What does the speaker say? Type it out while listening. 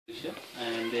Vriksha,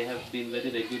 and they have been very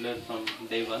regular from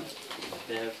day one.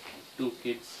 They have two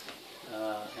kids,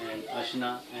 and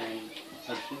Ashna and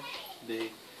Arshu.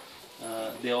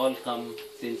 They all come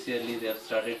sincerely. They have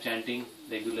started chanting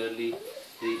regularly.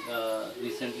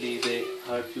 Recently they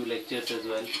heard few lectures as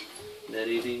well. They are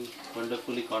reading,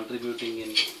 wonderfully contributing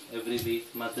in every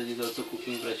week. Mataji is also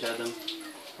cooking prasadam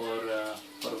for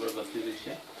our Bhakti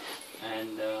Vriksha.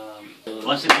 And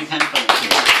once a big hand for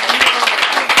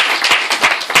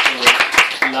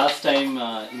so last time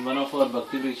in one of our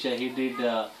Bhakti Vriksha he did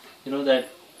that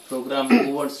program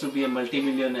Who Wants to Be a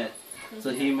Multi-Millionaire.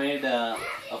 So he made a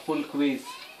full quiz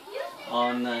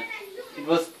on it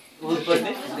was whose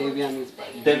birthday?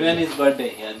 Devyani's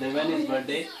birthday. Yeah, Devyani's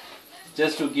birthday.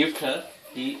 Just to gift her,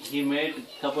 he made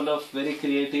couple of very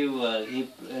creative. He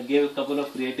gave a couple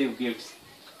of creative gifts.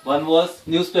 One was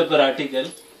newspaper article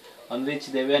on which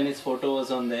Devyani's photo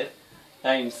was on there,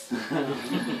 Times,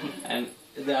 and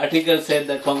the article said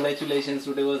that congratulations,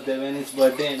 today was Devyani's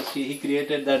birthday, and he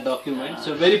created that document.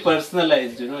 So very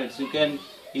personalized. You can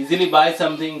easily buy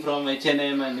something from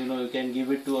H&M and you can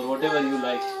give it to her, whatever you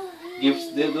like.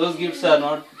 Gifts. Those gifts are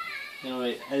not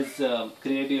as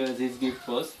creative as his gift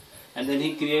was. And then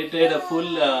he created a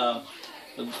full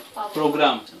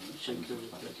program.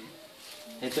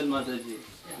 Hetal Mataji,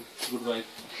 good wife.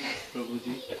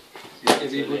 Prabhuji.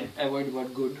 We would avoid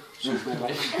what good. She's my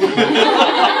wife.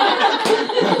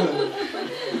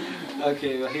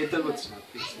 Okay, Hetal would start,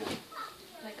 please.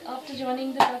 Like after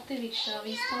joining the Bhakti Vriksha,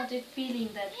 we started feeling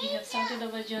that we have started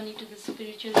our journey to the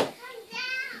spiritual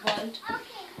world.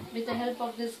 With the help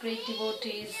of these great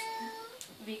devotees,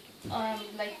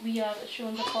 we are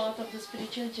shown the path of the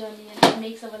spiritual journey, and it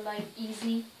makes our life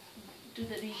easy to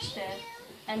reach there.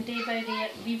 And day by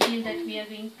day we feel that we are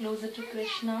going closer to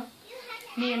Krishna.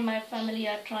 Me and my family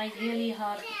are trying really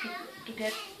hard to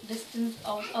get distance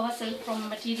ourselves from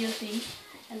material things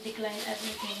and decline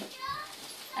everything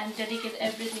and dedicate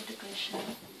everything to Krishna.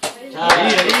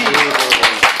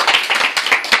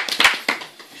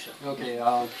 Okay,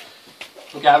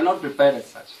 I have not prepared as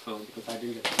such, so because I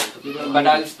didn't get to, but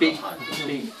I'll speak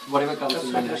whatever comes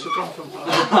in my mind.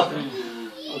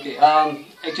 Okay,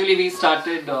 actually we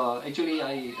started.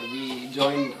 We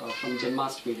joined from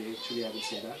Janmashtami Day. Actually, I would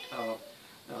say that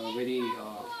very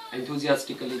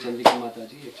enthusiastically. Chandrika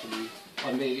Mataji actually,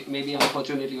 or maybe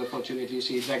unfortunately or fortunately,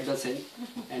 she dragged us in,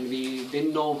 and we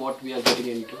didn't know what we are getting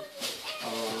into.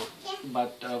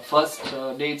 But first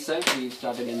day itself, we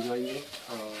started enjoying it.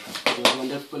 It was a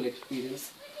wonderful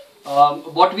experience.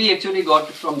 What we actually got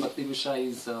from Bhakti Vriksha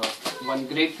is one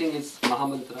great thing is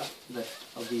Mahamantra, that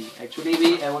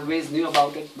we always knew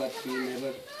about it, but we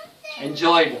never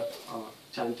enjoyed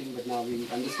chanting. But now we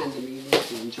understand the meaning,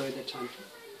 we enjoy the chanting.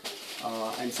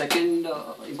 And second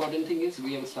important thing is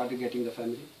we have started getting the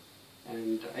family.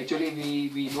 And actually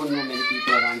we don't know many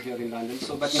people around here in London.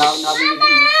 So, but now we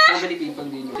so many people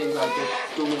we know. Things like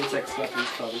 2 minutes extra, please.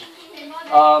 Sorry.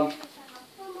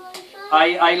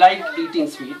 I like eating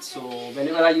sweets, so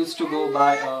whenever I used to go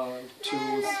to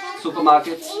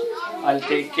supermarkets, I'll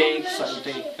take cakes, I'll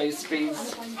take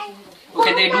pastries.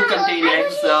 Okay, they do contain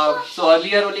eggs. So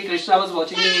earlier only Krishna was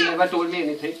watching me, he never told me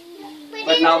anything.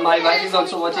 But now my wife is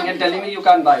also watching and telling me you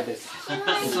can't buy this.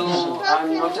 So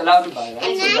I'm not allowed to buy that.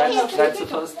 So that's the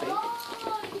first thing.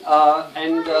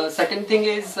 And second thing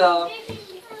is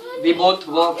we both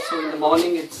work, so in the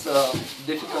morning it's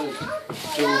difficult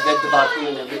to get the bathroom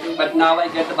and everything. But now I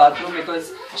get the bathroom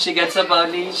because she gets up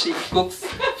early, she cooks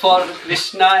for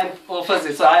Krishna and offers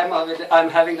it. So I'm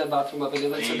having the bathroom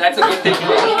available. So that's a good thing.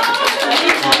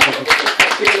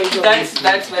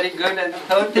 That's very good. And the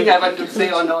third thing I want to say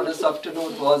on a softer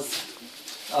note was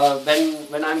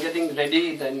when I'm getting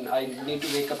ready, then I need to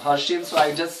wake up Harshiv. So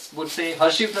I just would say,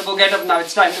 Harshiv Prabhu, get up now,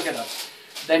 it's time to get up.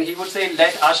 Then he would say,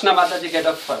 let Ashna Mataji get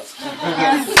up first.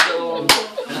 So,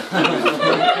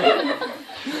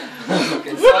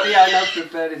 okay, sorry I'm not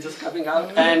prepared, it's just coming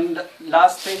out. And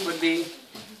last thing would be,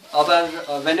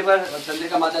 whenever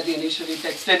Chandrika Mataji initially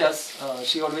texted us,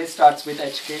 she always starts with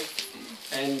HK.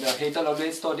 And Hetal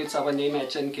always thought it's our name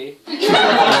HNK.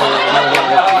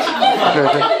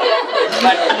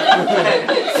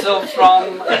 So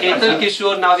from Hetal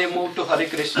Kishore, now we move to Hare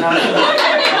Krishna.